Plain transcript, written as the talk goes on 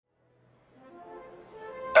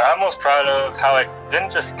I'm most proud of how I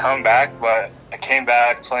didn't just come back, but I came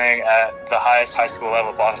back playing at the highest high school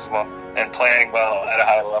level possible and playing well at a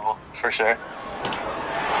high level, for sure.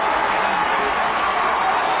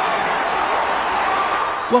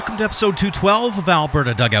 Welcome to episode 212 of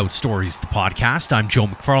Alberta Dugout Stories, the podcast. I'm Joe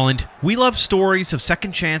McFarland. We love stories of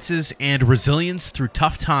second chances and resilience through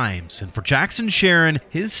tough times. And for Jackson Sharon,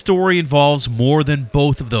 his story involves more than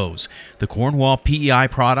both of those. The Cornwall PEI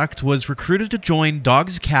product was recruited to join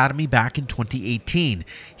Dogs Academy back in 2018.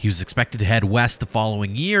 He was expected to head west the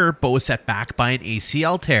following year, but was set back by an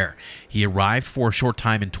ACL tear. He arrived for a short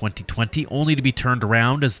time in 2020, only to be turned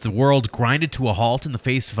around as the world grinded to a halt in the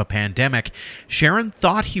face of a pandemic. Sharon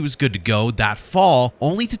thought he was good to go that fall,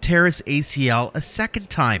 only to tear his ACL a second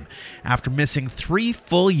time. After missing 3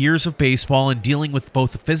 full years of baseball and dealing with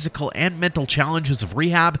both the physical and mental challenges of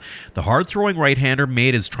rehab, the hard-throwing right-hander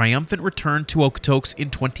made his triumphant return to Okotoks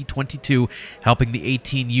in 2022, helping the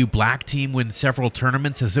 18U Black team win several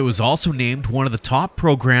tournaments as it was also named one of the top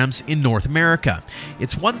programs in North America.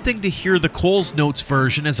 It's one thing to hear the Coles Notes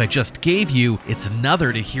version as I just gave you, it's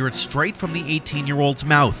another to hear it straight from the 18-year-old's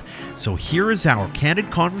mouth. So here is our candid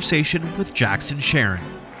conversation with Jackson Sharon.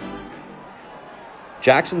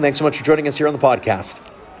 Jackson, thanks so much for joining us here on the podcast.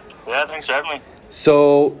 Yeah, thanks for having me.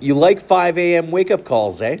 So, you like 5 a.m. wake-up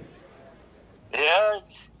calls, eh? Yeah,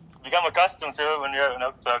 it's become accustomed to it when you're out in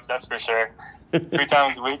Okotoks, that's for sure. 3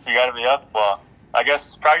 times a week, you got to be up. Well, I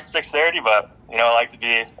guess practice 6:30, but, I like to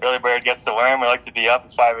be early bird gets the worm. I like to be up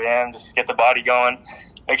at 5 a.m., just get the body going,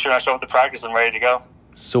 make sure I show up to practice, I'm ready to go.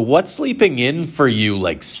 So, what's sleeping in for you,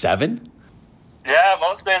 like 7? Yeah,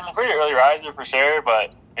 most days I'm pretty early riser for sure,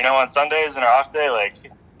 but, on Sundays and our off day,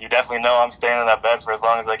 you definitely know I'm staying in that bed for as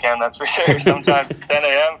long as I can, that's for sure. Sometimes it's 10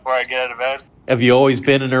 a.m. before I get out of bed. Have you always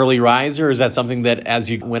been an early riser, or is that something that as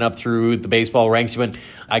you went up through the baseball ranks, you went,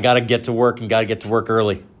 I got to get to work and got to get to work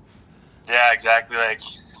early? Yeah, exactly.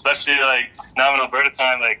 Especially now in Alberta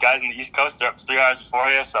time, guys on the East Coast are up 3 hours before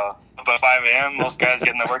you, so up at 5 a.m., most guys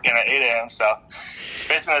getting their work in at 8 a.m., so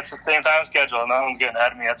basically it's the same time schedule. No one's getting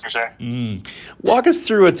ahead of me, that's for sure. Walk us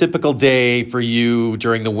through a typical day for you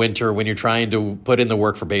during the winter when you're trying to put in the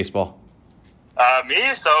work for baseball.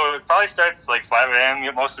 So it probably starts 5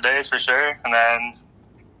 a.m. most of the days for sure, and then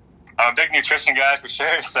I'm a big nutrition guy for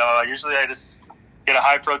sure, so usually I just get a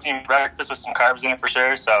high-protein breakfast with some carbs in it for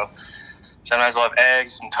sure, so sometimes I'll have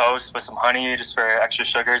eggs, some toast with some honey just for extra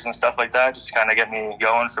sugars and stuff like that, just to kind of get me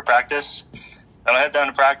going for practice. Then I'll head down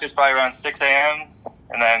to practice probably around 6 a.m.,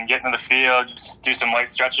 and then get into the field, just do some light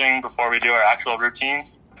stretching before we do our actual routine.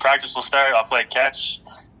 Practice will start, I'll play catch,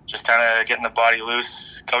 just kind of getting the body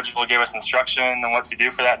loose. Coach will give us instruction on what to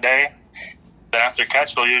do for that day. Then after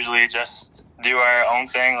catch, we'll usually just do our own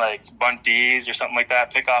thing, like bunt Ds or something like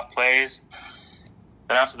that, pick off plays.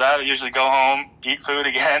 Then after that, I usually go home, eat food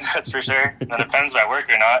again, that's for sure. And it depends if I work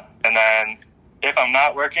or not. And then if I'm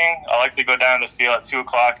not working, I'll likely go down to the field at 2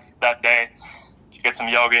 o'clock that day to get some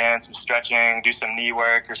yoga in, some stretching, do some knee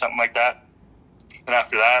work or something like that. And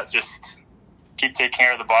after that, just keep taking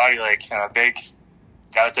care of the body, big,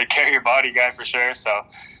 gotta take care of your body guy for sure. So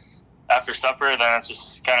after supper, then it's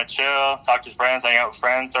just kind of chill, talk to friends, hang out with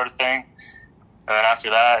friends sort of thing. And then after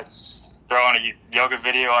that, it's throw on a yoga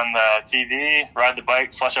video on the TV, ride the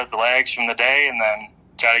bike, flush out the legs from the day, and then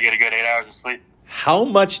try to get a good 8 hours of sleep. How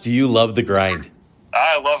much do you love the grind?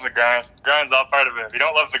 I love the grind. The grind's all part of it. If you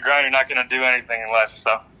don't love the grind, you're not going to do anything in life.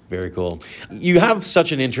 So very cool. You have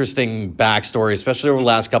such an interesting backstory, especially over the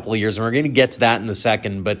last couple of years, and we're going to get to that in a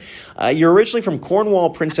second. But you're originally from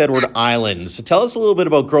Cornwall, Prince Edward Island. So tell us a little bit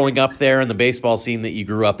about growing up there and the baseball scene that you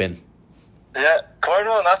grew up in. Yeah,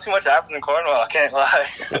 Cornwall, not too much happens in Cornwall, I can't lie.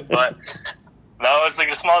 But no, it's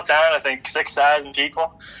a small town, I think 6,000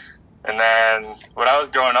 people. And then when I was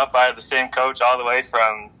growing up, I had the same coach all the way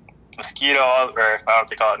from Mosquito, or I don't know what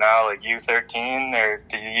they call it now, U13 or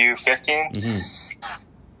to U15. Mm-hmm.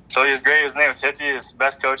 So he was great. His name was Hippie. He was the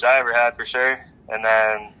best coach I ever had for sure. And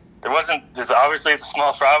then obviously it's a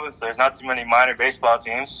small province. There's not too many minor baseball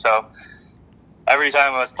teams. So every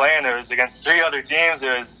time I was playing, it was against 3 other teams.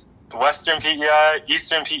 It was Western PEI,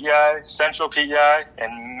 Eastern PEI, Central PEI,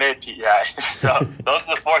 and Mid PEI. So those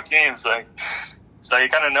are the 4 teams. So you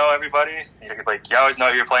kind of know everybody. You always know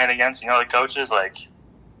who you're playing against. You know the coaches.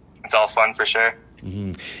 It's all fun for sure.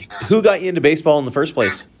 Mm-hmm. Who got you into baseball in the first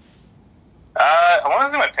place? I want to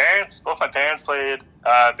say my parents. Both my parents played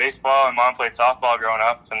baseball, and mom played softball growing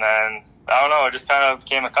up. And then, I don't know, I just kind of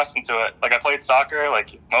became accustomed to it. I played soccer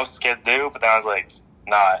like most kids do, but then I was like,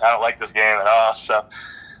 nah, I don't like this game at all. So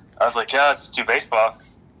I was like, yeah, let's just do baseball.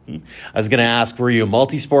 I was going to ask, were you a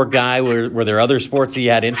multi-sport guy? Were there other sports that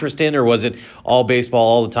you had interest in, or was it all baseball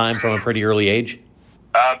all the time from a pretty early age?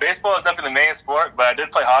 Baseball is definitely the main sport, but I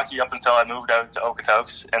did play hockey up until I moved out to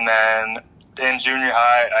Okotoks. And then in junior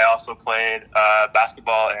high, I also played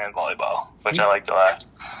basketball and volleyball, which I liked a lot.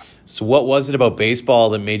 So what was it about baseball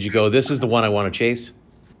that made you go, this is the one I want to chase?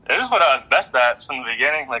 It was what I was best at from the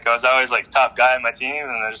beginning. Like, I was always, like, top guy on my team,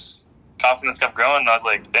 and just confidence kept growing. And I was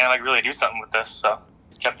like, damn, I could really do something with this. So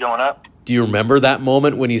just kept going up. Do you remember that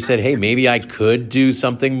moment when you said, hey, maybe I could do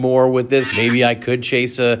something more with this? Maybe I could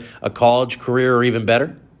chase a college career or even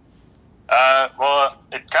better? Well,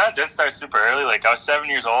 it kind of did start super early. Like, I was 7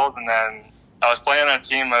 years old, and then I was playing on a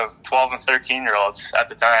team of 12 and 13-year-olds at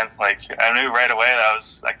the time. Like, I knew right away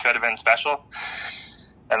that I could have been special.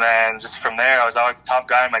 And then just from there, I was always the top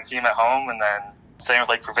guy on my team at home, and then same with,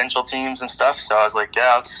 like, provincial teams and stuff. So I was like,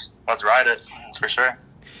 yeah, let's ride it. That's for sure.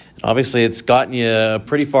 Obviously, it's gotten you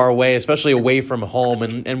pretty far away, especially away from home.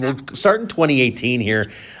 And we're starting 2018 here.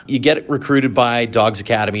 You get recruited by Dogs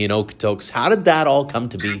Academy in Okotoks. How did that all come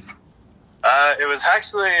to be? It was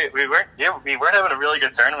actually, we weren't having a really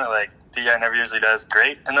good tournament. Like, PEI never usually does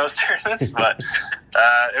great in those tournaments, but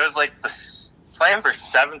it was like playing for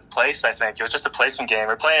 7th place, I think. It was just a placement game.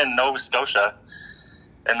 We're playing Nova Scotia,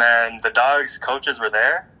 and then the Dogs coaches were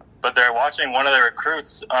there, but they're watching one of the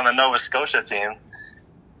recruits on the Nova Scotia team.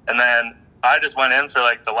 And then I just went in for,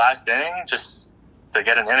 like, the last inning just to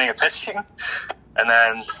get an inning of pitching. And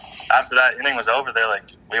then after that inning was over, they're like,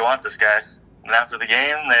 we want this guy. And after the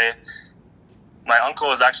game, my uncle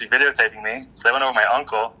was actually videotaping me. So they went over my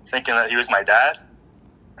uncle thinking that he was my dad.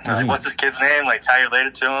 And they're like, what's this kid's name? Like, how you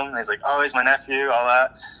related to him? And he's like, oh, he's my nephew, all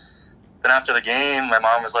that. Then after the game, my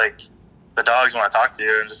mom was like, the Dogs want to talk to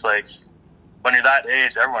you. And just, like, when you're that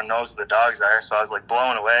age, everyone knows who the Dogs are. So I was, like,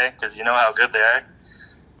 blown away because you know how good they are.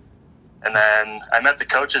 And then I met the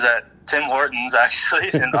coaches at Tim Hortons, actually,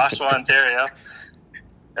 in Oshawa, Ontario.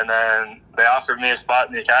 And then they offered me a spot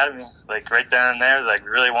in the academy, like, right down there. Like,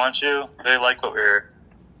 we really want you. Really like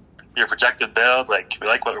your projected build. Like, we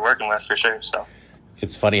like what we're working with for sure. So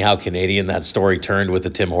it's funny how Canadian that story turned with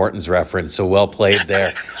the Tim Hortons reference. So well played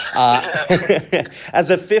there.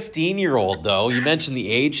 As a 15-year-old, though, you mentioned the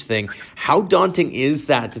age thing. How daunting is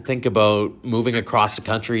that to think about moving across the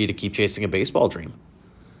country to keep chasing a baseball dream?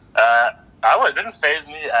 It didn't faze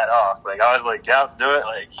me at all. Like, I was like, yeah, let's do it.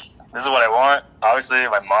 Like, this is what I want. Obviously,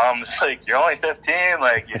 my mom was like, you're only 15.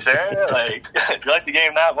 Like, you sure? Like, do you like the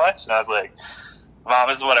game that much? And I was like, Mom,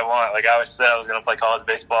 this is what I want. Like, I always said I was going to play college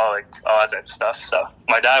baseball, like, all that type of stuff. So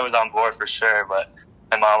my dad was on board for sure, but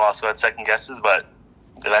my mom also had second guesses. But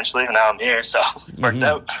eventually, now I'm here, so it worked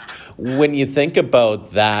out. When you think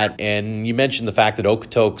about that, and you mentioned the fact that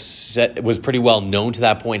Okotoks was pretty well known to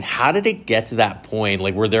that point, how did it get to that point?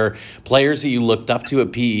 Like, were there players that you looked up to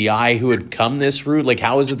at PEI who had come this route? Like,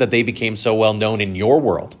 how is it that they became so well known in your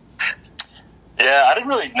world? Yeah, I didn't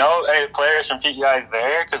really know any players from PEI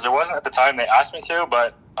there because there wasn't at the time they asked me to,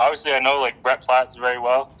 but obviously I know, like, Brett Platts very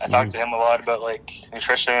well. I talked to him a lot about, like,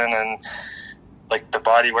 nutrition and, like, the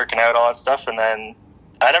body working out, all that stuff, and then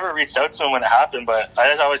I never reached out to him when it happened, but I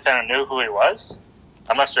just always kind of knew who he was.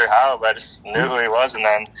 I'm not sure how, but I just knew who he was. And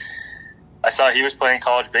then I saw he was playing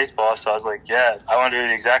college baseball, so I was like, yeah, I want to do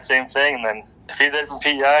the exact same thing. And then if he did it from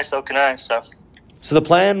PEI, so can I. So the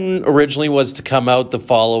plan originally was to come out the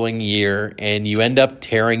following year, and you end up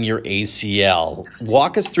tearing your ACL.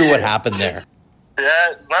 Walk us through what happened there.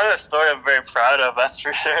 Yeah, it's not a story I'm very proud of, that's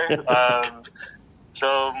for sure.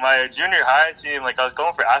 So my junior high team, like, I was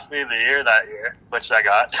going for athlete of the year that year, which I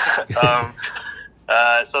got.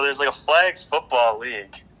 So there's, like, a flag football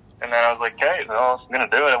league. And then I was like, okay, well, I'm going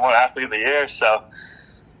to do it. I want athlete of the year. So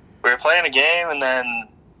we were playing a game, and then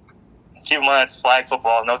keep in mind it's flag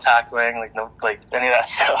football, no tackling, like, no, like, any of that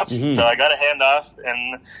stuff. Mm-hmm. So I got a handoff,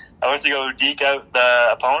 and I went to go deke out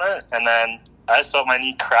the opponent, and then I just felt my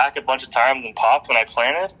knee crack a bunch of times and pop when I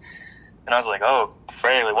planted. And I was like, oh,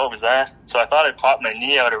 fray, like, what was that? So I thought I popped my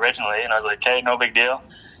knee out originally, and I was like, okay, no big deal.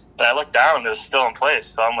 Then I looked down, and it was still in place.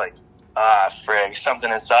 So I'm like, frig,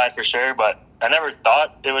 something inside for sure. But I never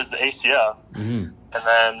thought it was the ACL. Mm-hmm. And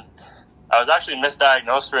then I was actually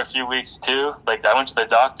misdiagnosed for a few weeks, too. Like, I went to the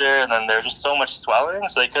doctor, and then there was just so much swelling,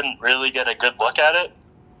 so they couldn't really get a good look at it.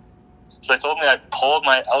 So they told me I pulled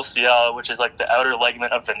my LCL, which is, like, the outer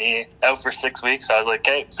ligament of the knee, out for 6 weeks. So I was like,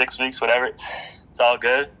 okay, 6 weeks, whatever. It's all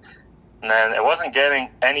good. And then it wasn't getting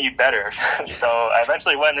any better. So I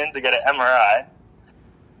eventually went in to get an MRI.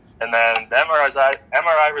 And then the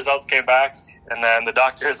MRI results came back. And then the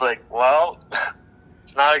doctor was like, well,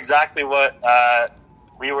 it's not exactly what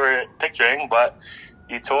we were picturing, but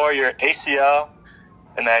you tore your ACL,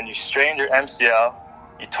 and then you strained your MCL,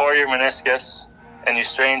 you tore your meniscus, and you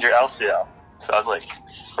strained your LCL. So I was like,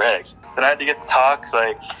 frig. Then I had to get the talk,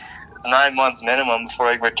 like, it's 9 months minimum before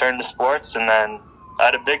I return to sports. And then I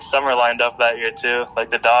had a big summer lined up that year too. Like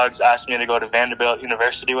the Dogs asked me to go to Vanderbilt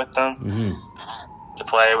University with them to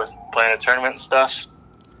play in a tournament and stuff.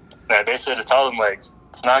 And I basically had to tell them, like,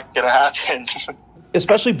 it's not going to happen.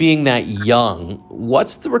 Especially being that young,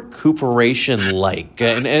 what's the recuperation like?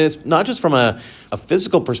 And it's not just from a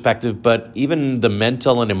physical perspective, but even the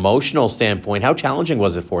mental and emotional standpoint. How challenging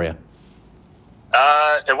was it for you?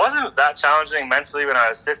 It wasn't that challenging mentally when I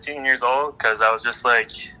was 15 years old, because I was just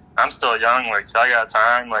like, I'm still young, like, I got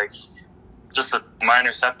time, like, just a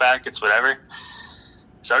minor setback, it's whatever.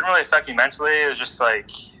 So it didn't really affect me mentally. It was just like,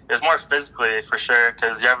 it was more physically for sure,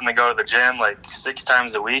 because you're having to go to the gym like 6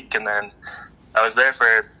 times a week, and then I was there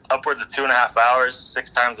for upwards of 2.5 hours,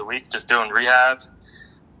 6 times a week, just doing rehab.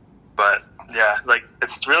 But yeah, like,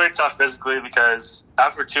 it's really tough physically, because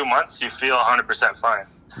after 2 months, you feel 100% fine.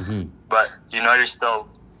 But you know, you're still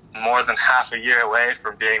more than half a year away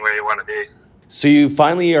from being where you want to be. So you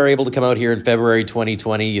finally are able to come out here in February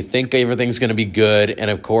 2020. You think everything's going to be good. And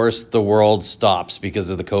of course, the world stops because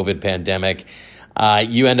of the COVID pandemic.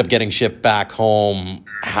 You end up getting shipped back home.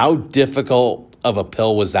 How difficult of a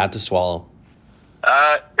pill was that to swallow?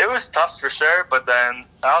 It was tough for sure. But then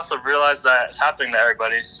I also realized that it's happening to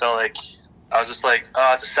everybody. So, like, I was just like,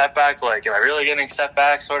 oh, it's a setback. Like, am I really getting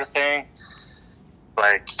setback sort of thing?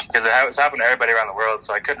 Like, because it was happening to everybody around the world.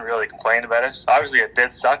 So I couldn't really complain about it. Obviously, it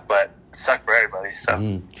did suck, but sucked for everybody.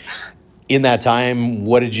 So in that time,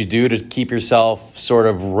 what did you do to keep yourself sort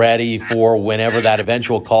of ready for whenever that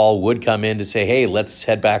eventual call would come in to say, hey, let's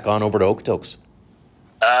head back on over to Okotoks?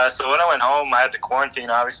 So when I went home, I had to quarantine,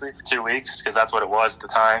 obviously, for 2 weeks, because that's what it was at the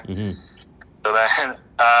time. So then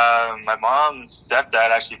my mom's stepdad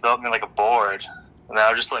actually built me like a board, and I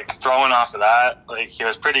was just like throwing off of that. Like, it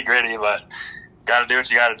was pretty gritty, but gotta do what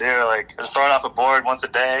you gotta do. Like, I was throwing off a board once a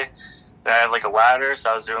day. Then I had like a ladder, so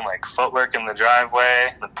I was doing like footwork in the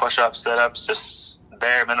driveway, the push-ups, sit-ups, just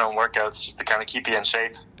bare minimum workouts just to kind of keep you in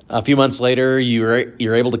shape. A few months later,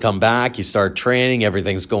 you're able to come back. You start training.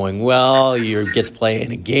 Everything's going well. You get to play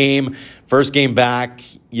in a game. First game back,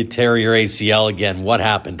 you tear your ACL again. What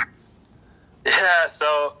happened? Yeah,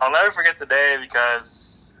 so I'll never forget the day,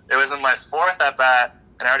 because it was in my 4th at-bat,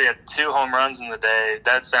 and I already had 2 home runs in the day,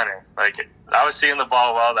 dead center. Like, I was seeing the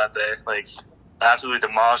ball well that day. Like, absolutely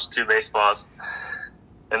demolished 2 baseballs.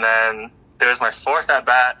 And then it was my 4th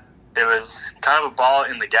at-bat. It was kind of a ball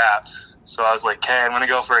in the gap. So I was like, okay, I'm going to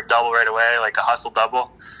go for a double right away, like a hustle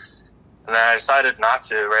double. And then I decided not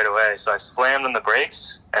to right away. So I slammed on the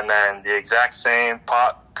brakes, and then the exact same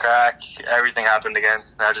pop, crack, everything happened again.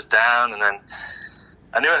 And I was just down, and then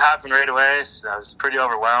I knew it happened right away. So I was pretty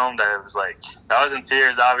overwhelmed. I was like, I was in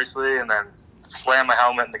tears, obviously, and then slammed my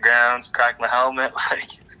helmet in the ground, cracked my helmet.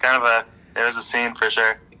 Like, it's kind of it was a scene for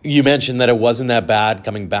sure. You mentioned that it wasn't that bad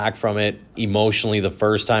coming back from it emotionally the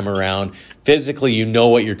first time around. Physically, you know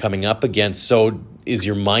what you're coming up against. So is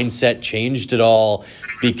your mindset changed at all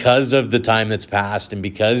because of the time that's passed, and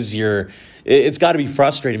because it's got to be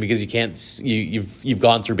frustrating because you've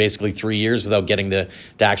gone through basically 3 years without getting to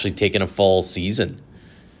actually take in a full season?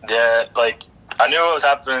 Yeah, like, I knew what was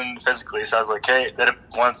happening physically, so I was like, hey, did it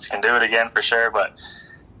once, can do it again for sure. But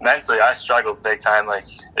mentally, I struggled big time. Like,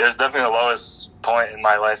 it was definitely the lowest point in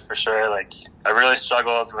my life for sure. Like, I really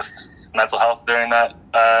struggled with mental health during that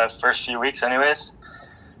first few weeks anyways.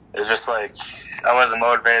 It was just like, I wasn't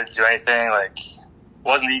motivated to do anything. Like,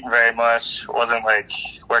 wasn't eating very much, wasn't like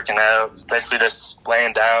working out, basically just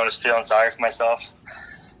laying down, just feeling sorry for myself.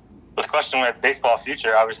 Was questioning my baseball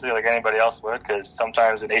future, obviously, like anybody else would, because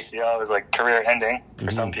sometimes an ACL is like career ending for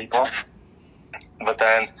some people. But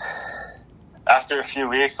then after a few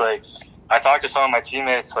weeks, like, I talked to some of my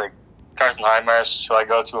teammates, like Carson Heimarsh, who I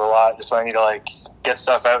go to a lot, just when I need to like get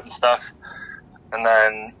stuff out and stuff. And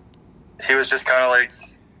then he was just kind of like,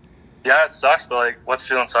 yeah, it sucks, but like, what's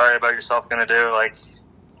feeling sorry about yourself going to do? Like,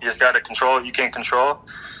 you just got to control what you can control.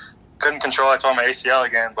 Couldn't control, I tore my ACL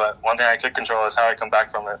again, but one thing I could control is how I come back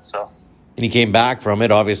from it. So. And you came back from it,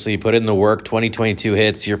 obviously, you put in the work, 2022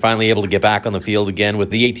 hits. You're finally able to get back on the field again with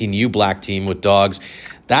the 18U Black team with Dogs.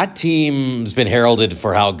 That team's been heralded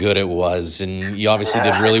for how good it was, and you obviously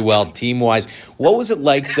did really well team-wise. What was it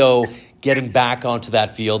like, though, getting back onto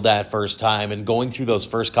that field that first time and going through those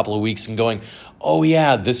first couple of weeks and going, oh,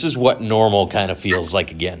 yeah, this is what normal kind of feels like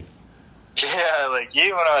again? Yeah, like,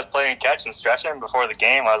 even when I was playing catch and stretching before the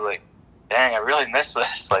game, I was like, dang, I really miss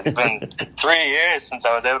this. Like, it's been 3 years since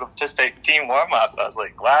I was able to participate in team warm-up. I was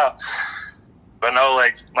like, wow. But no,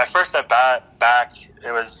 like, my first at-bat back,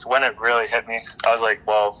 it was when it really hit me. I was like,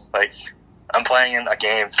 well, like, I'm playing in a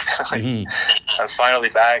game. Like, I'm finally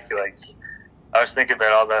back. Like, I was thinking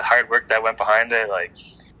about all the hard work that went behind it. Like,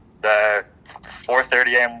 the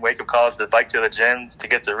 4:30 a.m. wake up calls to bike to the gym to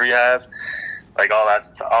get to rehab, like all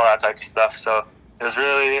that type of stuff. So it was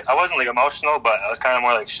really, I wasn't like emotional, but I was kind of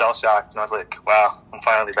more like shell shocked, and I was like, wow, I'm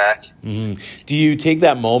finally back. Mm-hmm. Do you take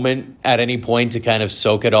that moment at any point to kind of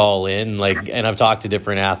soak it all in? Like, and I've talked to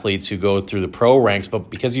different athletes who go through the pro ranks,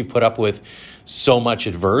 but because you've put up with so much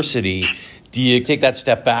adversity, do you take that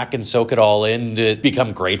step back and soak it all in to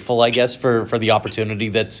become grateful, I guess, for the opportunity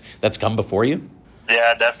that's come before you?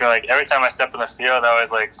 Yeah, definitely. Like every time I step in the field, I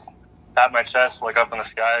always like pat my chest, look up in the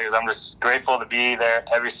sky, because I'm just grateful to be there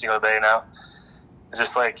every single day now. It's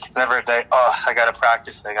just like, it's never a day, oh, I got to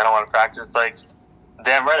practice. Like, I don't want to practice. It's like,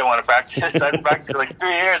 damn right I want to practice. I've been practicing like 3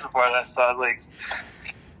 years before that. So I was like,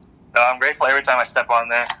 no, I'm grateful every time I step on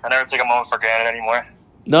there. I never take a moment for granted anymore.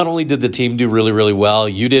 Not only did the team do really, really well,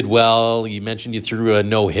 you did well. You mentioned you threw a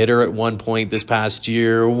no-hitter at one point this past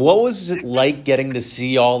year. What was it like getting to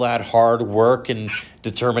see all that hard work and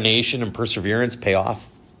determination and perseverance pay off?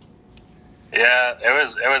 Yeah, it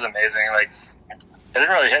was amazing. Like, it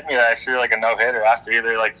didn't really hit me that I threw like a no-hitter after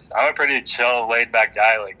either. Like, I'm a pretty chill, laid-back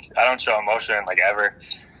guy. Like, I don't show emotion like ever.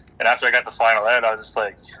 And after I got the final out, I was just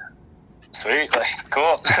like, sweet, like, it's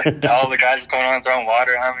cool. All the guys were coming on throwing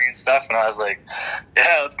water on me and stuff, and I was like,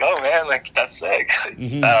 yeah, let's go, man. Like, that's sick.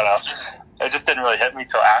 Mm-hmm. I don't know. It just didn't really hit me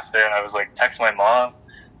till after, and I was like texting my mom.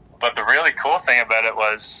 But the really cool thing about it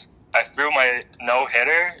was I threw my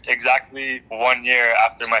no-hitter exactly 1 year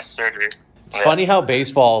after my surgery. It's funny how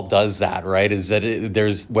baseball does that, right? Is that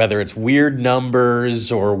there's, whether it's weird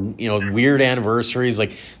numbers or, weird anniversaries,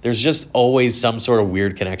 like there's just always some sort of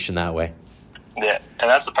weird connection that way. Yeah, and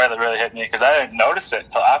that's the part that really hit me, because I didn't notice it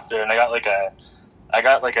until after, and I got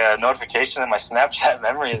like a notification in my Snapchat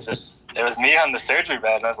memory. It was me on the surgery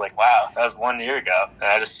bed, and I was like, wow, that was 1 year ago, and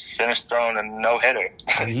I just finished throwing a no-hitter.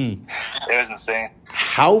 Mm-hmm. It was insane.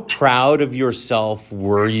 How proud of yourself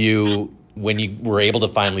were you when you were able to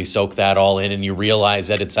finally soak that all in and you realize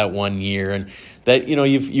that it's that 1 year and that,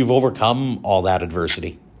 you've overcome all that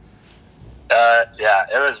adversity? Yeah,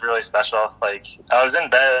 it was really special. Like, I was in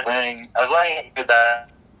bed laying with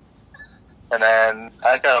that, and then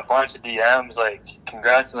I just got a bunch of DMs like,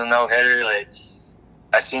 congrats on the no-hitter, like,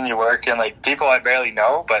 I seen you working, like, people I barely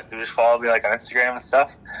know, but who just follow me, like, on Instagram and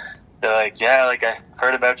stuff. They're like, yeah, like, I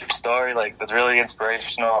heard about your story, like, it's really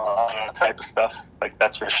inspirational, all that type of stuff. Like,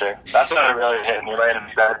 that's for sure. That's what really hit me right in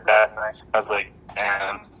bed that night. I was like,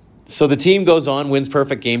 damn. So the team goes on, wins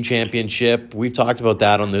Perfect Game Championship. We've talked about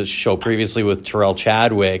that on the show previously with Terrell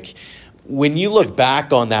Chadwick. When you look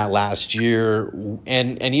back on that last year,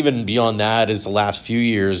 and even beyond that is the last few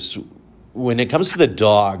years, when it comes to the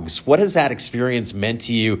Dogs, what has that experience meant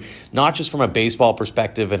to you, not just from a baseball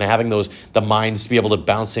perspective and having the minds to be able to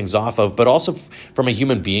bounce things off of, but also from a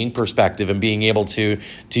human being perspective and being able to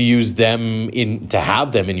use them to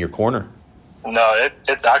have them in your corner? No,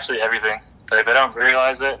 it's actually everything. Like, they don't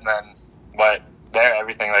realize it, but they're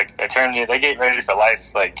everything. Like, they get ready for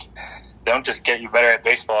life. Like, they don't just get you better at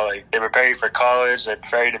baseball. Like, they prepare you for college. They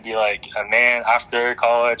prepare you to be like a man after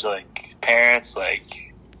college, like parents, like,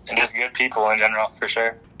 and just good people in general, for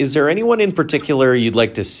sure. Is there anyone in particular you'd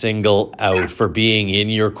like to single out for being in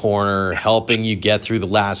your corner, helping you get through the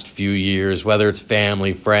last few years, whether it's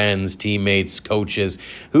family, friends, teammates, coaches?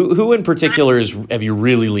 Who in particular have you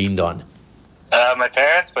really leaned on? My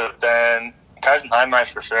parents, but then Carson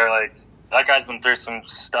Heimreich for sure. Like, that guy's been through some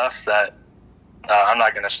stuff that I'm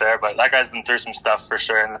not going to share, but that guy's been through some stuff for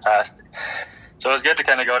sure in the past. So it was good to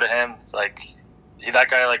kind of go to him. Like,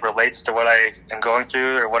 that guy like relates to what I am going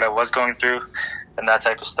through or what I was going through and that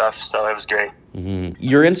type of stuff. So it was great. Mm-hmm.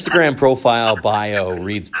 Your Instagram profile bio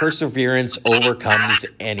reads, "Perseverance overcomes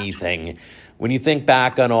anything." When you think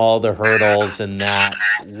back on all the hurdles and that,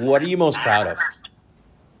 what are you most proud of?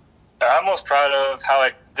 I'm most proud of how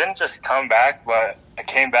I didn't just come back, but I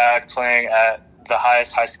came back playing at the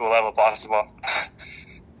highest high school level possible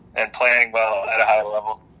and playing well at a high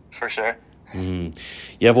level, for sure. Mm-hmm.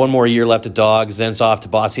 You have one more year left at Dogs, then it's off to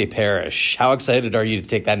Bossier Parish. How excited are you to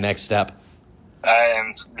take that next step? I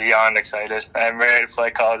am beyond excited. I'm ready to play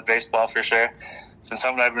college baseball for sure. It's been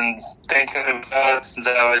something I've been thinking about since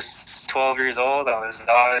I was 12 years old. I was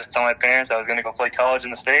always telling my parents I was going to go play college in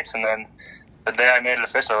the States, and then the day I made it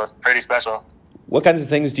official, it was pretty special. What kinds of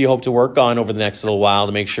things do you hope to work on over the next little while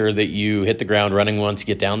to make sure that you hit the ground running once you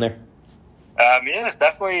get down there? Me is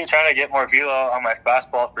definitely trying to get more velo on my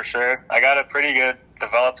fastball for sure. I got a pretty good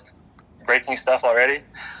developed breaking stuff already.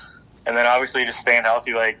 And then obviously just staying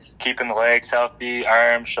healthy, like keeping the legs healthy,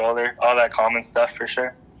 arm, shoulder, all that common stuff for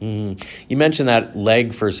sure. Mm-hmm. You mentioned that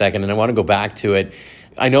leg for a second, and I want to go back to it.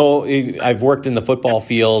 I know I've worked in the football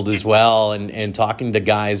field as well, and talking to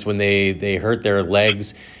guys when they hurt their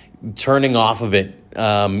legs, turning off of it,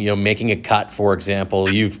 making a cut, for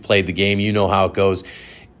example. You've played the game, you know how it goes.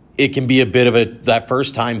 It can be a bit of that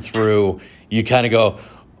first time through, you kind of go,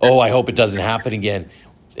 oh, I hope it doesn't happen again.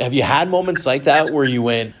 Have you had moments like that where you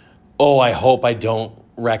went, oh, I hope I don't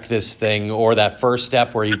wreck this thing, or that first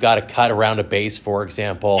step where you've got to cut around a base, for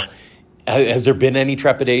example? Has there been any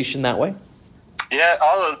trepidation that way? Yeah,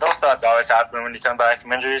 all of those thoughts always happen when you come back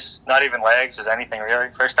from injuries. Not even legs, just anything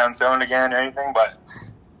really. First time throwing again or anything, but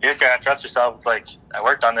you just gotta trust yourself. It's like I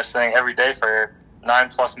worked on this thing every day for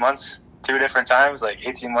 9+ months, 2 different times, like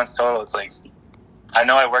 18 months total. It's like I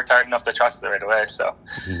know I worked hard enough to trust it right away. So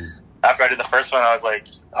after I did the first one, I was like,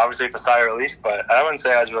 obviously it's a sigh of relief, but I wouldn't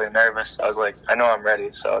say I was really nervous. I was like, I know I'm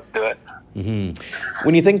ready, so let's do it.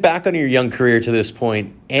 When you think back on your young career to this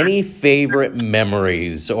point, any favorite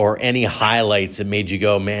memories or any highlights that made you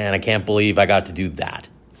go, man, I can't believe I got to do that?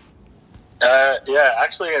 Yeah,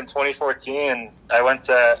 actually in 2014, I went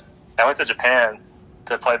to Japan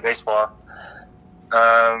to play baseball.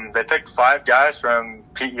 They picked 5 guys from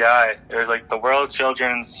PEI. It was like the World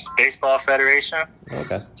Children's Baseball Federation.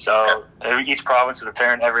 Okay. So each province is a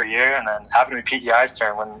turn every year, and then happened to be PEI's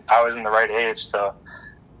turn when I was in the right age. So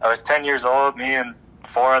I was 10 years old. Me and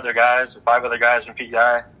 5 other guys from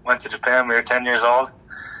PEI went to Japan. We were 10 years old.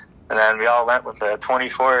 And then we all went with a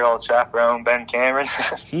 24-year-old chaperone, Ben Cameron.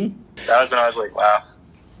 That was when I was like, wow.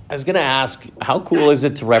 I was going to ask, how cool is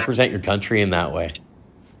it to represent your country in that way?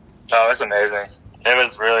 Oh, it's amazing. It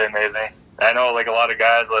was really amazing. I know like a lot of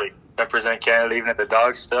guys like represent Canada even at the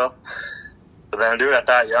dogs still. But then to do it at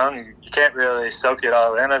that young, you can't really soak it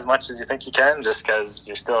all in as much as you think you can just because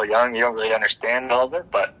you're still young. You don't really understand all of it.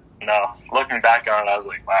 But no, looking back on it, I was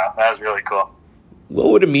like, wow, that was really cool.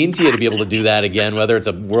 What would it mean to you to be able to do that again, whether it's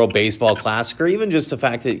a World Baseball Classic or even just the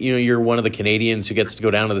fact that you're one of the Canadians who gets to go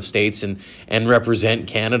down to the States and represent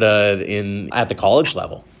Canada at the college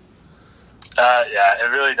level? Yeah, it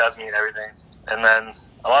really does mean everything. And then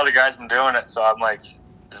a lot of guys have been doing it, so I'm like,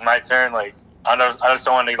 it's my turn. Like, I just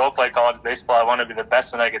don't want to go play college baseball. I want to be the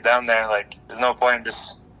best when I get down there. Like, there's no point in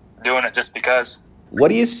just doing it just because. What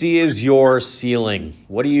do you see as your ceiling?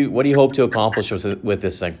 What do you hope to accomplish with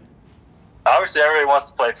this thing? Obviously, everybody wants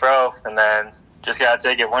to play pro, and then just got to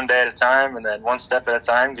take it one day at a time and then one step at a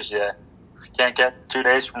time because you can't get 2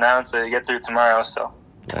 days from now until you get through tomorrow. So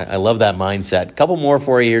I love that mindset. A couple more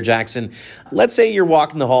for you here, Jackson. Let's say you're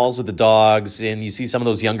walking the halls with the dogs and you see some of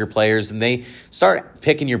those younger players and they start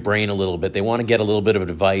picking your brain a little bit. They want to get a little bit of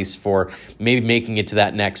advice for maybe making it to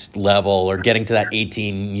that next level or getting to that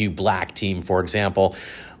 18U black team, for example.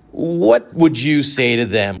 What would you say to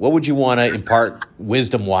them? What would you want to impart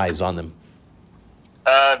wisdom-wise on them?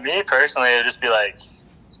 Me personally, it would just be like,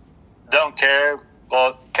 don't care.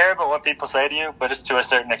 Well, care about what people say to you, but just to a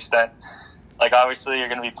certain extent. Like, obviously, you're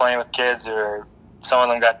going to be playing with kids or some of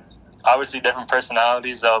them got obviously different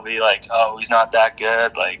personalities. They'll be like, oh, he's not that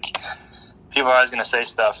good. Like, people are always going to say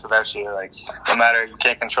stuff about you. Like, no matter, you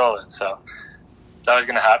can't control it. So it's always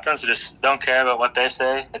going to happen. So just don't care about what they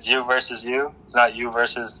say. It's you versus you. It's not you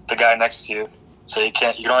versus the guy next to you. So you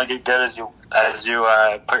can only get good as you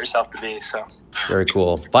put yourself to be. So very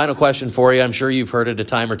cool. Final question for you. I'm sure you've heard it a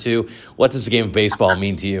time or two. What does the game of baseball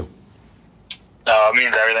mean to you? Oh, it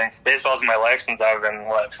means everything. Baseball's in my life since I've been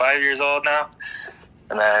 5 years old now,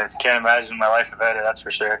 and I can't imagine my life without it. That's for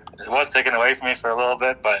sure. It was taken away from me for a little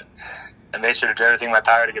bit, but I made sure to do everything in my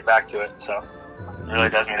power to get back to it. So it really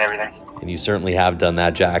does mean everything. And you certainly have done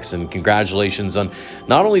that, Jackson. Congratulations on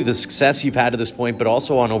not only the success you've had to this point, but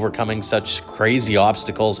also on overcoming such crazy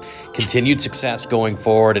obstacles. Continued success going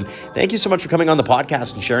forward. And thank you so much for coming on the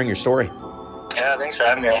podcast and sharing your story. Yeah, thanks for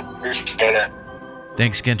having me. I appreciate it.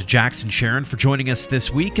 Thanks again to Jackson Sharon for joining us this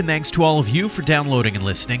week, and thanks to all of you for downloading and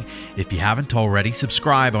listening. If you haven't already,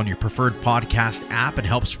 subscribe on your preferred podcast app and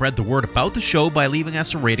help spread the word about the show by leaving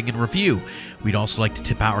us a rating and review. We'd also like to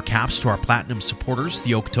tip our caps to our Platinum supporters,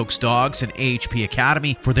 the Okotoks Dogs and AHP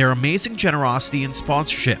Academy, for their amazing generosity and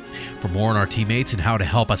sponsorship. For more on our teammates and how to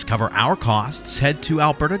help us cover our costs, head to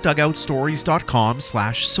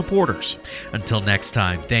albertadugoutstories.com/supporters. Until next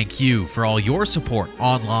time, thank you for all your support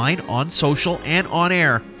online, on social, and on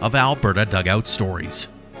air of Alberta Dugout Stories.